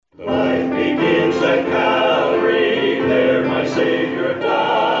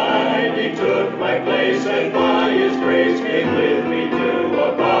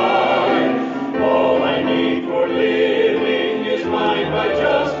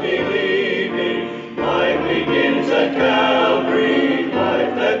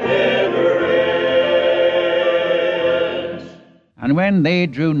And when they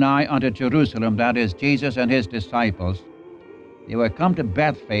drew nigh unto Jerusalem, that is, Jesus and his disciples, they were come to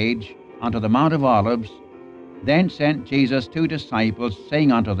Bethphage unto the Mount of Olives. Then sent Jesus 2 disciples, saying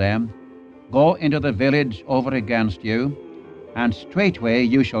unto them, Go into the village over against you, and straightway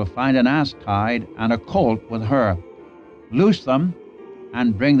you shall find an ass tied, and a colt with her. Loose them,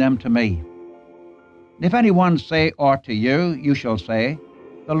 and bring them to me. And if any one say aught to you, you shall say,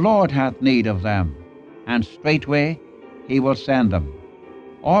 The Lord hath need of them, and straightway he will send them.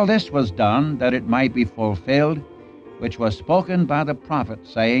 All this was done, that it might be fulfilled, which was spoken by the prophet,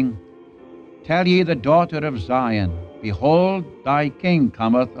 saying, Tell ye the daughter of Zion, Behold, thy king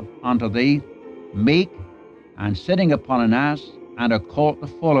cometh unto thee, meek, and sitting upon an ass, and a colt the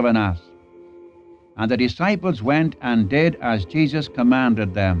foal of an ass. And the disciples went and did as Jesus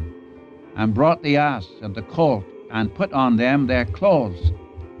commanded them, and brought the ass and the colt, and put on them their clothes,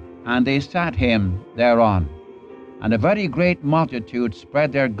 and they sat him thereon. And a very great multitude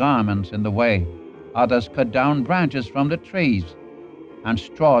spread their garments in the way. Others cut down branches from the trees, and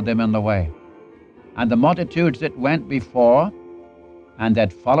strawed them in the way. And the multitudes that went before and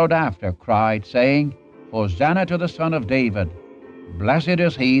that followed after cried, saying, Hosanna to the Son of David. Blessed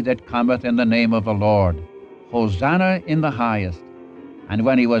is he that cometh in the name of the Lord. Hosanna in the highest. And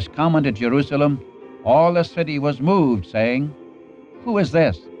when he was come unto Jerusalem, all the city was moved, saying, Who is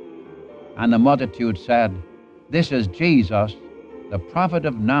this? And the multitude said, This is Jesus, the prophet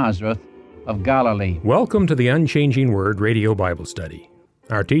of Nazareth of Galilee. Welcome to the Unchanging Word Radio Bible Study.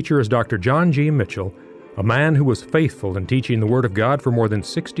 Our teacher is Dr. John G. Mitchell, a man who was faithful in teaching the Word of God for more than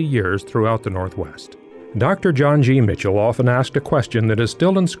 60 years throughout the Northwest. Dr. John G. Mitchell often asked a question that is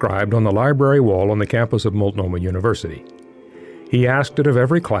still inscribed on the library wall on the campus of Multnomah University. He asked it of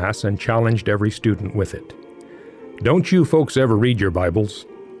every class and challenged every student with it. Don't you folks ever read your Bibles?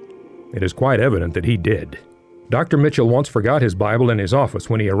 It is quite evident that he did. Dr. Mitchell once forgot his Bible in his office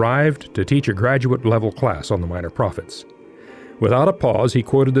when he arrived to teach a graduate-level class on the Minor Prophets. Without a pause, he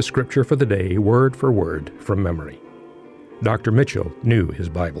quoted the scripture for the day, word for word, from memory. Dr. Mitchell knew his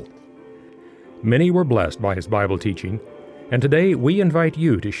Bible. Many were blessed by his Bible teaching, and today we invite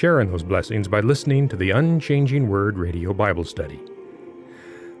you to share in those blessings by listening to the Unchanging Word Radio Bible Study.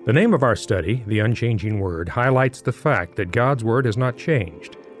 The name of our study, The Unchanging Word, highlights the fact that God's Word has not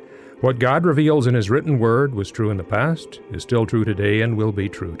changed. What God reveals in His written Word was true in the past, is still true today, and will be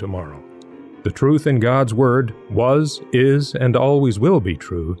true tomorrow. The truth in God's Word was, is, and always will be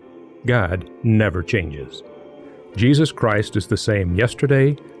true. God never changes. Jesus Christ is the same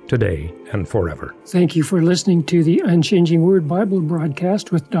yesterday, today, and forever. Thank you for listening to the Unchanging Word Bible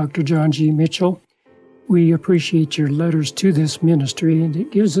broadcast with Dr. John G. Mitchell. We appreciate your letters to this ministry, and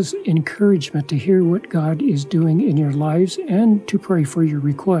it gives us encouragement to hear what God is doing in your lives and to pray for your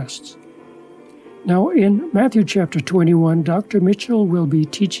requests. Now, in Matthew chapter 21, Dr. Mitchell will be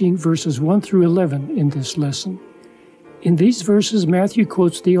teaching verses 1 through 11 in this lesson. In these verses, Matthew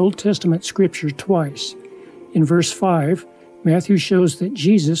quotes the Old Testament scripture twice. In verse 5, Matthew shows that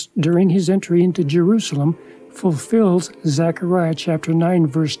Jesus, during his entry into Jerusalem, fulfills Zechariah chapter 9,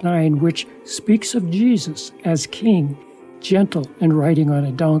 verse 9, which speaks of Jesus as king, gentle, and riding on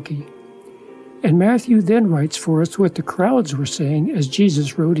a donkey. And Matthew then writes for us what the crowds were saying as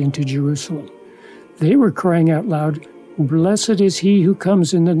Jesus rode into Jerusalem. They were crying out loud, Blessed is he who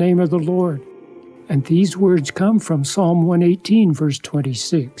comes in the name of the Lord. And these words come from Psalm 118, verse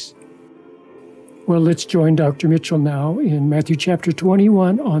 26. Well, let's join Dr. Mitchell now in Matthew chapter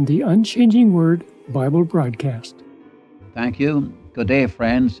 21 on the Unchanging Word Bible broadcast. Thank you. Good day,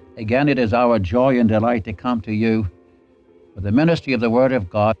 friends. Again, it is our joy and delight to come to you with the ministry of the Word of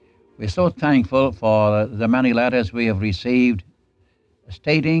God. We're so thankful for the many letters we have received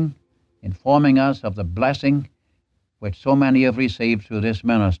informing us of the blessing which so many have received through this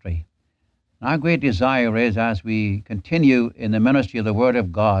ministry. Our great desire is, as we continue in the ministry of the Word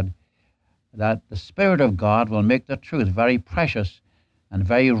of God, that the Spirit of God will make the truth very precious and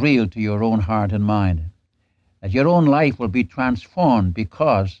very real to your own heart and mind. That your own life will be transformed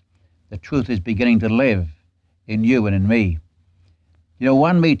because the truth is beginning to live in you and in me. You know,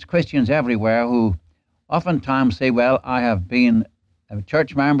 one meets Christians everywhere who oftentimes say, well, I have been a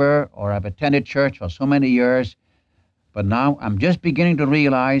church member or I've attended church for so many years, but now I'm just beginning to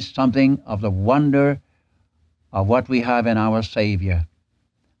realize something of the wonder of what we have in our Savior.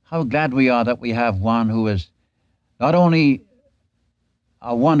 How glad we are that we have one who is not only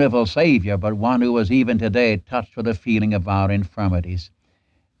a wonderful Savior, but one who is even today touched with the feeling of our infirmities.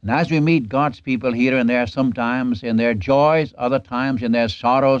 And as we meet God's people here and there, sometimes in their joys, other times in their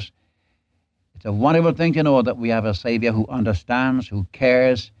sorrows, it's a wonderful thing to know that we have a Savior who understands, who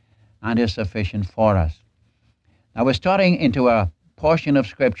cares, and is sufficient for us. Now we're starting into a portion of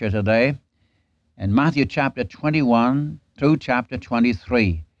Scripture today in Matthew chapter 21 through chapter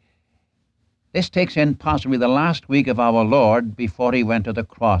 23. This takes in possibly the last week of our Lord before he went to the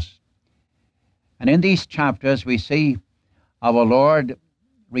cross. And in these chapters we see our Lord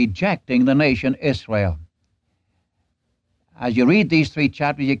rejecting the nation Israel. As you read these 3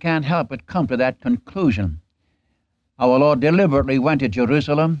 chapters, you can't help but come to that conclusion. Our Lord deliberately went to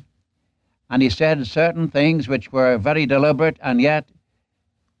Jerusalem, and he said certain things which were very deliberate, and yet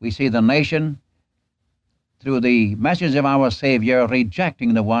we see the nation, through the message of our Savior,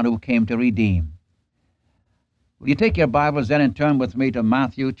 rejecting the one who came to redeem. Will you take your Bibles then and turn with me to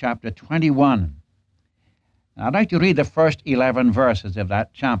Matthew chapter 21? I'd like to read the first 11 verses of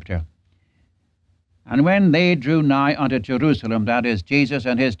that chapter. And when they drew nigh unto Jerusalem, that is, Jesus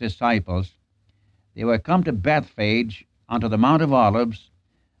and his disciples, they were come to Bethphage unto the Mount of Olives.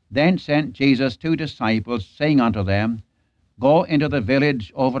 Then sent Jesus 2 disciples, saying unto them, Go into the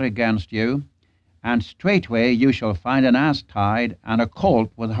village over against you, and straightway you shall find an ass tied, and a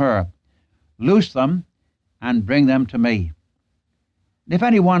colt with her. Loose them, and bring them to me. And if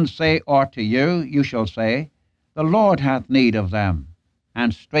any one say aught to you, you shall say, The Lord hath need of them,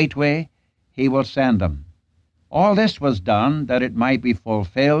 and straightway he will send them. All this was done, that it might be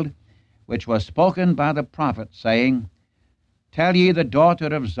fulfilled, which was spoken by the prophet, saying, Tell ye the daughter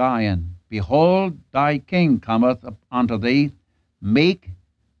of Zion, Behold, thy king cometh unto thee, meek,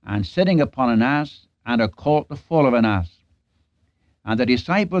 and sitting upon an ass, and a colt the foal of an ass. And the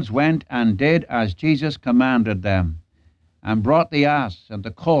disciples went and did as Jesus commanded them, and brought the ass and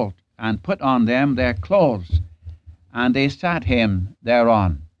the colt, and put on them their clothes, and they sat him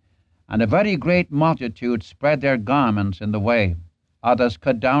thereon. And a very great multitude spread their garments in the way. Others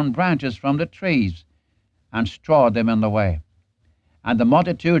cut down branches from the trees, and strawed them in the way. And the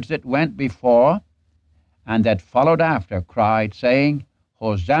multitudes that went before, and that followed after, cried, saying,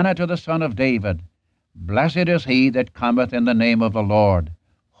 Hosanna to the Son of David. Blessed is he that cometh in the name of the Lord.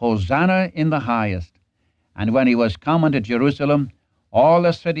 Hosanna in the highest. And when he was come unto Jerusalem, all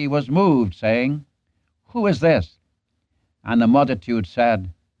the city was moved, saying, Who is this? And the multitude said,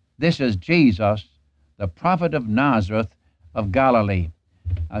 This is Jesus, the prophet of Nazareth of Galilee.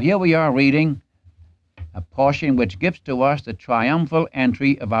 Now here we are reading a portion which gives to us the triumphal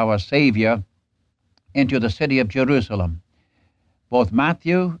entry of our Savior into the city of Jerusalem. Both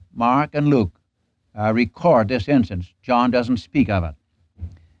Matthew, Mark, and Luke record this instance. John doesn't speak of it.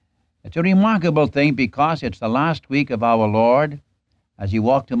 It's a remarkable thing because it's the last week of our Lord as he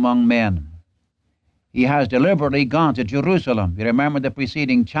walked among men. He has deliberately gone to Jerusalem. You remember the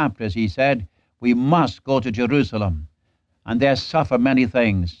preceding chapters, he said, we must go to Jerusalem and there suffer many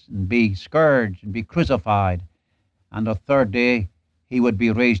things, and be scourged, and be crucified, and the 3rd day he would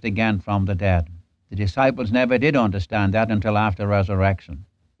be raised again from the dead. The disciples never did understand that until after resurrection.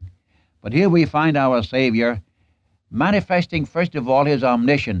 But here we find our Savior manifesting, first of all, his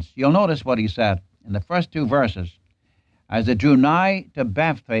omniscience. You'll notice what he said in the first 2 verses. As they drew nigh to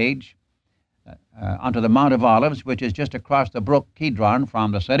Bethphage, unto the Mount of Olives, which is just across the brook Kidron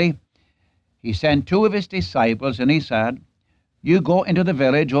from the city, he sent 2 of his disciples, and he said, You go into the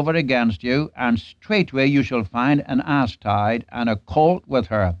village over against you, and straightway you shall find an ass tied, and a colt with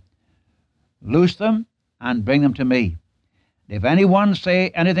her. Loose them, and bring them to me. If any one say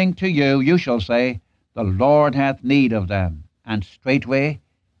anything to you, you shall say, The Lord hath need of them, and straightway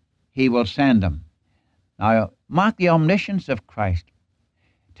he will send them. Now, mark the omniscience of Christ.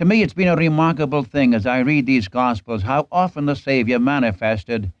 To me, it's been a remarkable thing as I read these Gospels, how often the Savior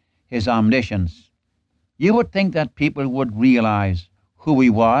manifested his omniscience. You would think that people would realize who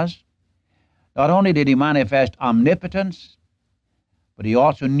he was. Not only did he manifest omnipotence, but he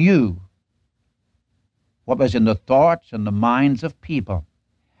also knew what was in the thoughts and the minds of people.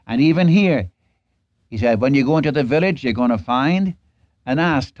 And even here, he said, when you go into the village, you're going to find an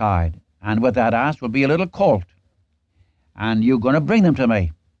ass tied, and with that ass will be a little colt, and you're going to bring them to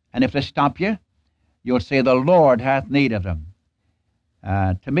me. And if they stop you, you'll say, The Lord hath need of them.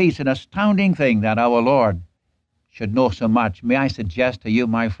 To me, it's an astounding thing that our Lord should know so much. May I suggest to you,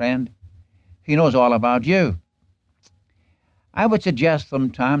 my friend, he knows all about you. I would suggest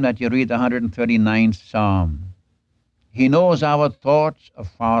sometime that you read the 139th Psalm. He knows our thoughts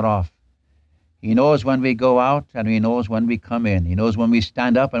afar off. He knows when we go out, and he knows when we come in. He knows when we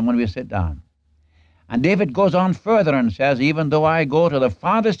stand up and when we sit down. And David goes on further and says, Even though I go to the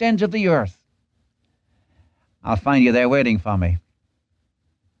farthest ends of the earth, I'll find you there waiting for me.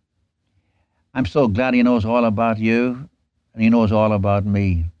 I'm so glad he knows all about you, and he knows all about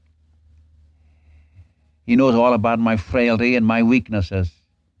me. He knows all about my frailty and my weaknesses.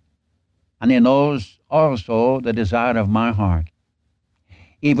 And he knows also the desire of my heart.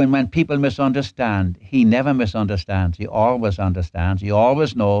 Even when people misunderstand, he never misunderstands. He always understands. He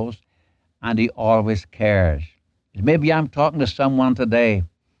always knows. And he always cares. Maybe I'm talking to someone today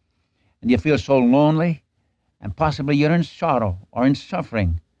and you feel so lonely, and possibly you're in sorrow or in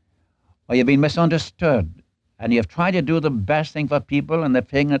suffering, or you've been misunderstood, and you've tried to do the best thing for people and they're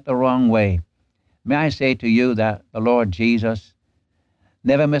taking it the wrong way. May I say to you that the Lord Jesus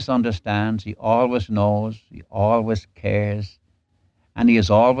never misunderstands. He always knows. He always cares. And he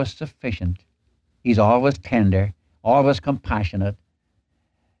is always sufficient. He's always tender, always compassionate.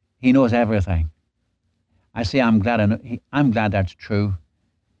 He knows everything. I say I'm glad that's true.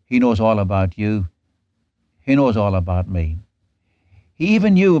 He knows all about you. He knows all about me. He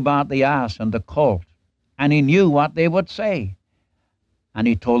even knew about the ass and the colt, and he knew what they would say, and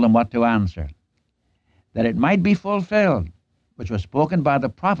he told them what to answer, that it might be fulfilled, which was spoken by the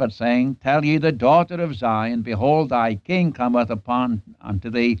prophet, saying, Tell ye the daughter of Zion, Behold, thy king cometh unto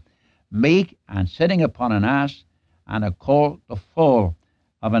thee, meek and sitting upon an ass, and a colt the foal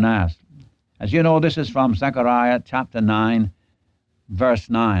of an ass. As you know, this is from Zechariah chapter 9, verse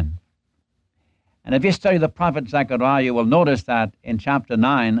 9. And if you study the prophet Zechariah, you will notice that in chapter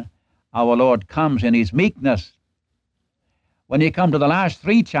 9, our Lord comes in his meekness. When you come to the last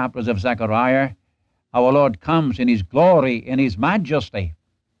 3 chapters of Zechariah, our Lord comes in his glory, in his majesty.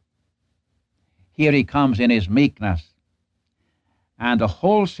 Here he comes in his meekness. And the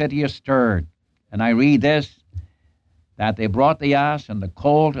whole city is stirred. And I read this, that they brought the ass and the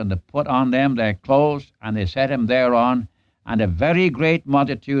colt, and they put on them their clothes, and they set him thereon. And a very great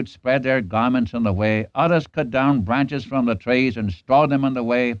multitude spread their garments in the way. Others cut down branches from the trees and strawed them in the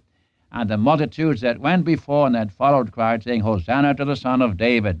way. And the multitudes that went before and that followed cried, saying, Hosanna to the Son of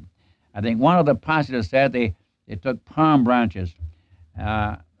David. I think one of the passages said they took palm branches.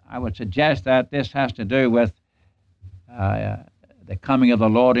 I would suggest that this has to do with the coming of the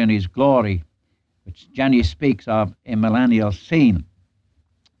Lord in his glory, which Jenny speaks of in millennial scene.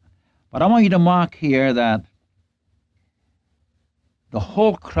 But I want you to mark here that the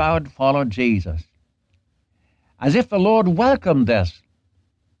whole crowd followed Jesus, as if the Lord welcomed this.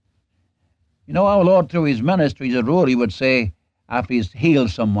 You know, our Lord, through his ministry, as a rule, he would say, after he's healed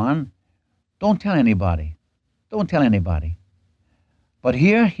someone, don't tell anybody. Don't tell anybody. But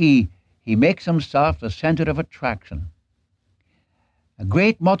here he makes himself the center of attraction. A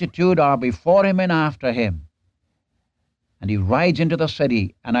great multitude are before him and after him. And he rides into the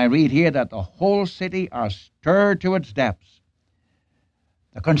city, and I read here that the whole city are stirred to its depths.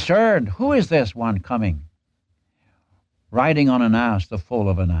 They're concerned. Who is this one coming? Riding on an ass, the foal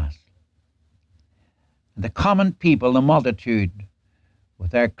of an ass. And the common people, the multitude,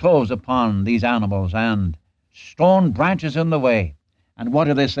 with their clothes upon these animals and stone branches in the way. And what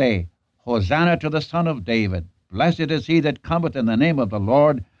do they say? Hosanna to the Son of David. Blessed is he that cometh in the name of the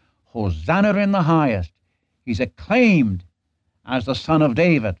Lord. Hosanna in the highest. He's acclaimed as the Son of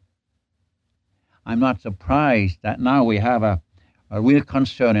David. I'm not surprised that now we have a real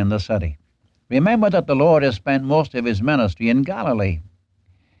concern in the city. Remember that the Lord has spent most of his ministry in Galilee.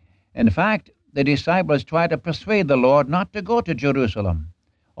 In fact, the disciples tried to persuade the Lord not to go to Jerusalem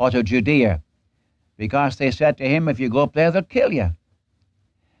or to Judea, because they said to him, if you go up there, they'll kill you.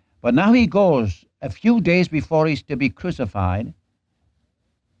 But now he goes a few days before he's to be crucified,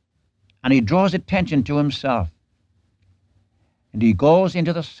 and he draws attention to himself. And he goes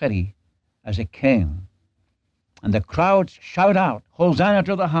into the city as a king. And the crowds shout out, Hosanna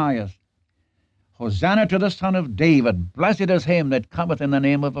to the highest. Hosanna to the Son of David. Blessed is him that cometh in the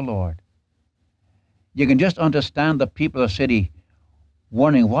name of the Lord. You can just understand the people of the city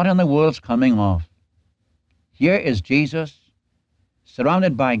wondering what in the world's coming off. Here is Jesus,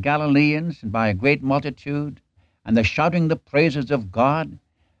 surrounded by Galileans and by a great multitude, and they're shouting the praises of God.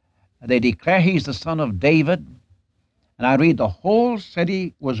 They declare he's the Son of David. And I read the whole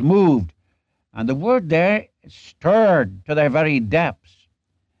city was moved. And the word there, stirred to their very depths.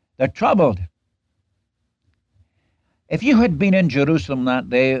 They're troubled. If you had been in Jerusalem that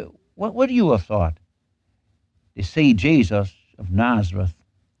day, what would you have thought? To see Jesus of Nazareth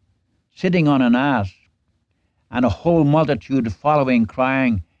sitting on an ass, and a whole multitude following,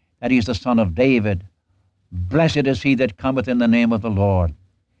 crying that he's the Son of David. Blessed is he that cometh in the name of the Lord.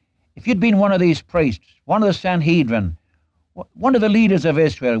 If you'd been one of these priests, one of the Sanhedrin, one of the leaders of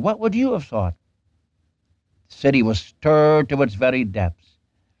Israel, what would you have thought? The city was stirred to its very depths.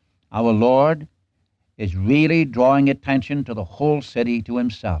 Our Lord is really drawing attention to the whole city to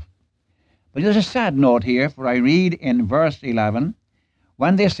himself. But there's a sad note here, for I read in verse 11,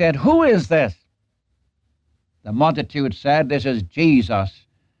 when they said, Who is this? The multitude said, This is Jesus,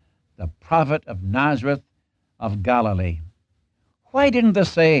 the prophet of Nazareth of Galilee. Why didn't they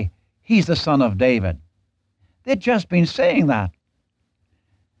say, he's the son of David? They'd just been saying that.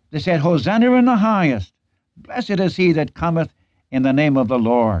 They said, Hosanna in the highest. Blessed is he that cometh in the name of the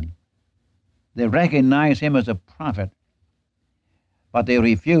Lord. They recognize him as a prophet, but they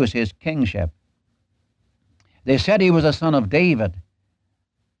refuse his kingship. They said he was a son of David,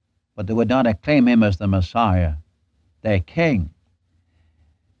 but they would not acclaim him as the Messiah, their king.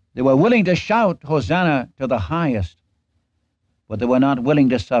 They were willing to shout, Hosanna to the highest, but they were not willing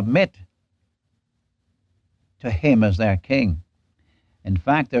to submit to him as their king. In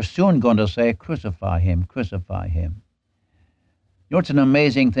fact, they're soon going to say, crucify him, crucify him. You know, it's an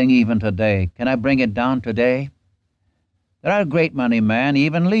amazing thing even today. Can I bring it down today? There are a great many men,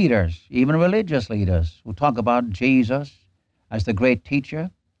 even leaders, even religious leaders, who talk about Jesus as the great teacher,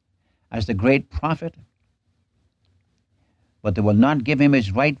 as the great prophet, but they will not give him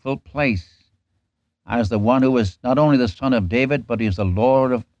his rightful place as the one who is not only the Son of David, but he is the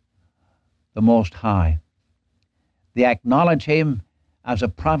Lord of the Most High. They acknowledge him as a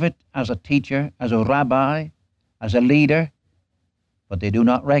prophet, as a teacher, as a rabbi, as a leader, but they do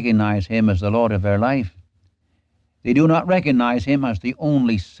not recognize him as the Lord of their life. They do not recognize him as the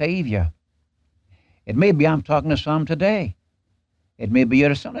only Savior. It may be I'm talking to some today. It may be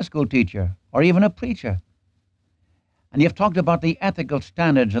you're a Sunday school teacher or even a preacher, and you've talked about the ethical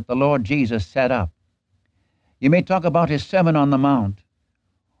standards that the Lord Jesus set up. You may talk about his Sermon on the Mount,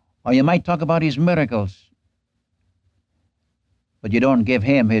 or you might talk about his miracles, but you don't give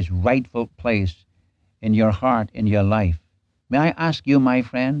him his rightful place in your heart, in your life. May I ask you, my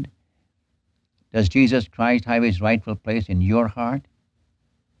friend, does Jesus Christ have his rightful place in your heart?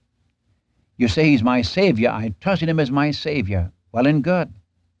 You say he's my Savior. I trusted him as my Savior. Well and good.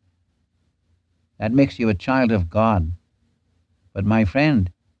 That makes you a child of God. But my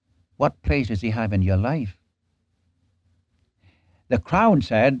friend, what place does he have in your life? The crowd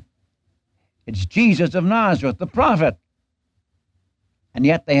said, it's Jesus of Nazareth, the prophet. And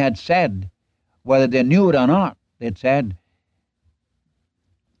yet they had said, whether they knew it or not, they'd said,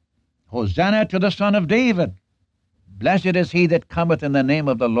 Hosanna to the Son of David. Blessed is he that cometh in the name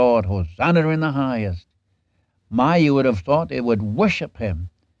of the Lord. Hosanna in the highest. You would have thought they would worship him.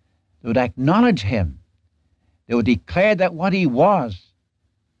 They would acknowledge him. They would declare that what he was,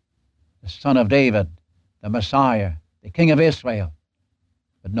 the Son of David, the Messiah, the King of Israel.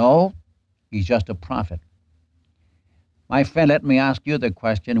 But no, he's just a prophet. My friend, let me ask you the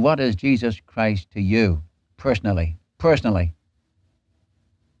question, what is Jesus Christ to you personally? Personally.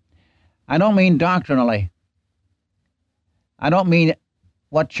 I don't mean doctrinally. I don't mean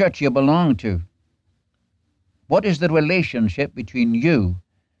what church you belong to. What is the relationship between you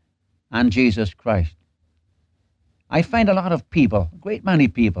and Jesus Christ? I find a lot of people, a great many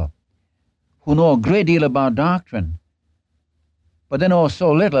people, who know a great deal about doctrine, but they know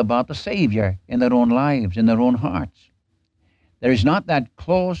so little about the Savior in their own lives, in their own hearts. There is not that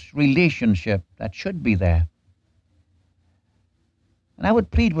close relationship that should be there. And I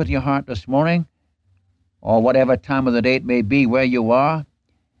would plead with your heart this morning, or whatever time of the day it may be where you are,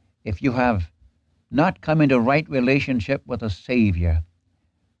 if you have not come into right relationship with a Savior,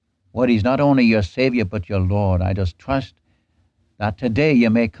 what he's not only your Savior but your Lord, I just trust that today you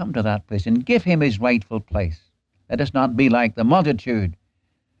may come to that place and give him his rightful place. Let us not be like the multitude.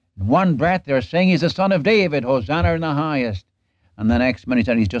 In one breath they're saying he's the Son of David, Hosanna in the highest. And the next minute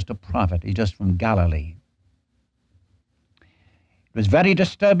he's just a prophet, he's just from Galilee. It was very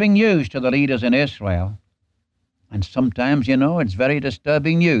disturbing news to the leaders in Israel. And sometimes, it's very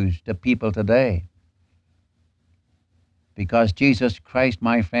disturbing news to people today. Because Jesus Christ,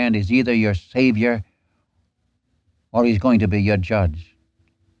 my friend, is either your Savior or he's going to be your judge.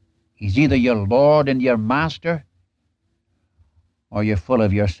 He's either your Lord and your Master or you're full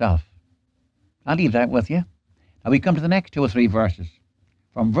of yourself. I'll leave that with you. Now we come to the next 2 or 3 verses.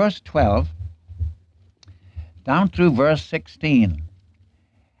 From verse 12 down through verse 16.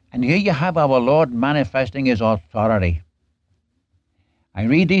 And here you have our Lord manifesting his authority. I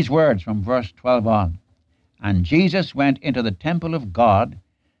read these words from verse 12 on. And Jesus went into the temple of God,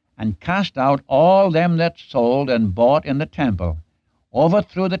 and cast out all them that sold and bought in the temple,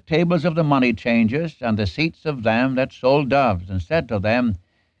 overthrew the tables of the money changers, and the seats of them that sold doves, and said to them,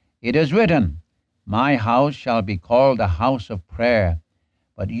 It is written, My house shall be called a house of prayer,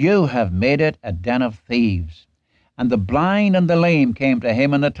 but you have made it a den of thieves. And the blind and the lame came to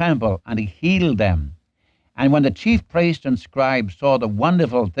him in the temple, and he healed them. And when the chief priests and scribes saw the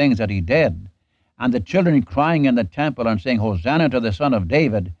wonderful things that he did, and the children crying in the temple and saying, Hosanna to the Son of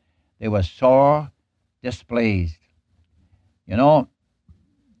David, they were sore displeased. I want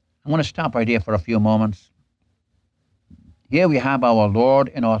to stop right here for a few moments. Here we have our Lord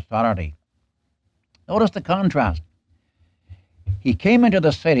in authority. Notice the contrast. He came into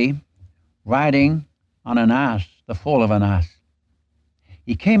the city riding on an ass, the foal of an ass.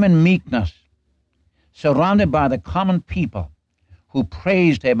 He came in meekness, surrounded by the common people who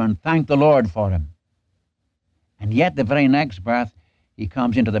praised him and thanked the Lord for him. And yet, the very next breath, he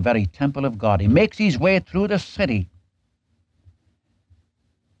comes into the very temple of God. He makes his way through the city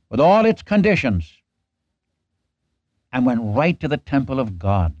with all its conditions and went right to the temple of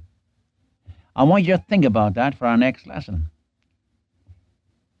God. I want you to think about that for our next lesson.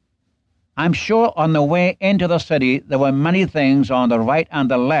 I'm sure on the way into the city, there were many things on the right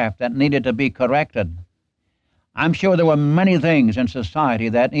and the left that needed to be corrected. I'm sure there were many things in society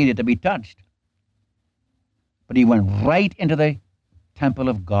that needed to be touched. But he went right into the temple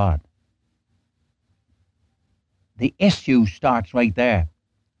of God. The issue starts right there.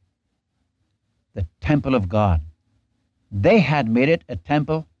 The temple of God. They had made it a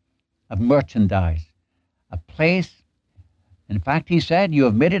temple of merchandise, a place. In fact, he said, you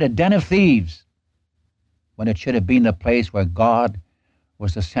have made it a den of thieves, when it should have been the place where God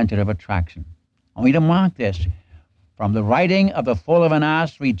was the center of attraction. I want you to mark this. From the riding of the foal of an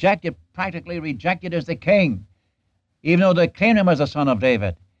ass, practically rejected as the king. Even though they claimed him as the son of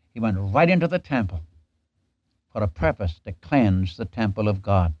David, he went right into the temple for a purpose, to cleanse the temple of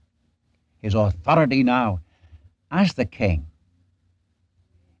God. His authority now as the king,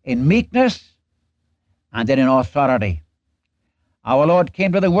 in meekness and then in authority. Our Lord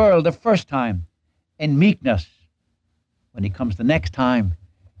came to the world the first time in meekness. When he comes the next time,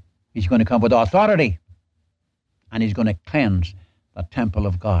 he's going to come with authority, and he's going to cleanse the temple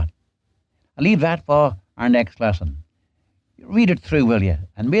of God. I'll leave that for our next lesson. Read it through, will you?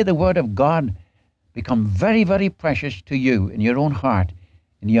 And may the Word of God become very, very precious to you in your own heart,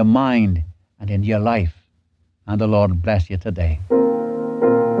 in your mind, and in your life. And the Lord bless you today.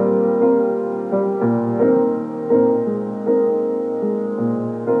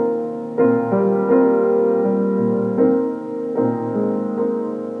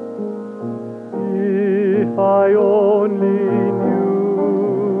 If I only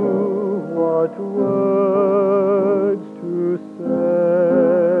knew what words to say,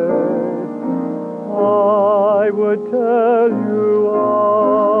 I would tell you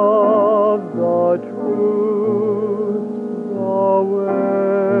of the truth, the way.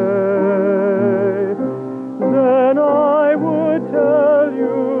 Then I would tell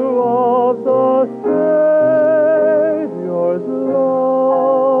you of the Savior's love,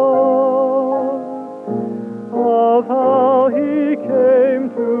 of how he came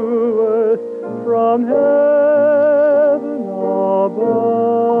to earth from heaven above.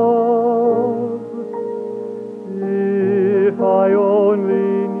 If I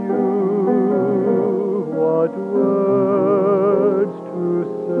only knew what words to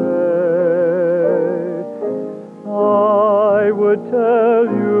say, I would tell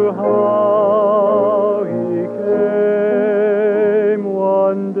you how he came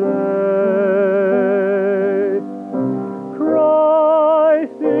one day.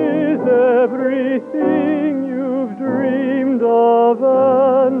 Christ is everything you've dreamed of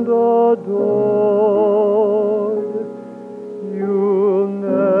and adored. You'll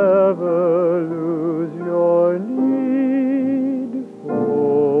never lose your need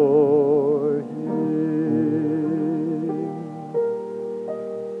for him.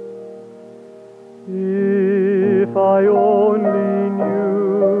 If I only knew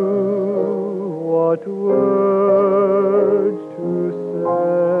what words to say,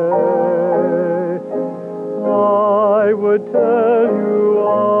 I would tell you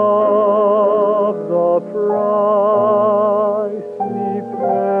of the price he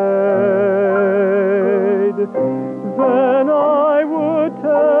paid. Then I would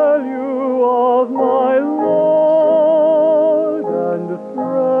tell you of my Lord and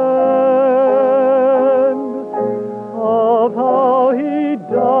friend, of how he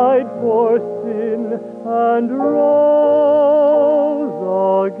died for sin and rose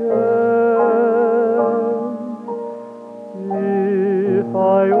again. If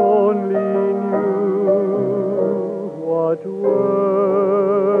I only knew what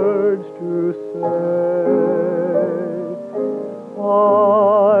words to say,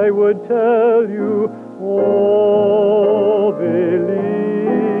 I would tell you, oh, believe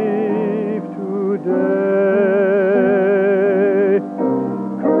today.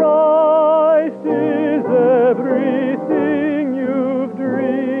 Christ is everything you've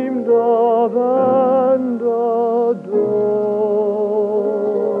dreamed of and adored.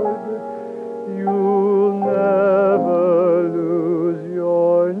 You'll never lose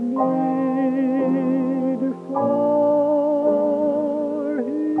your need for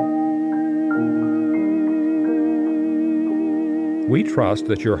trust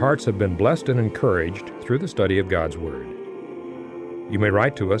that your hearts have been blessed and encouraged through the study of God's Word. You may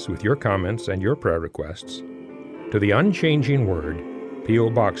write to us with your comments and your prayer requests to the Unchanging Word,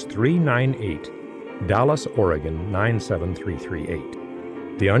 P.O. Box 398, Dallas, Oregon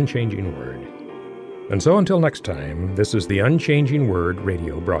 97338. The Unchanging Word. And so until next time, this is the Unchanging Word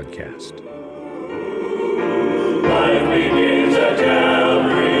radio broadcast. Life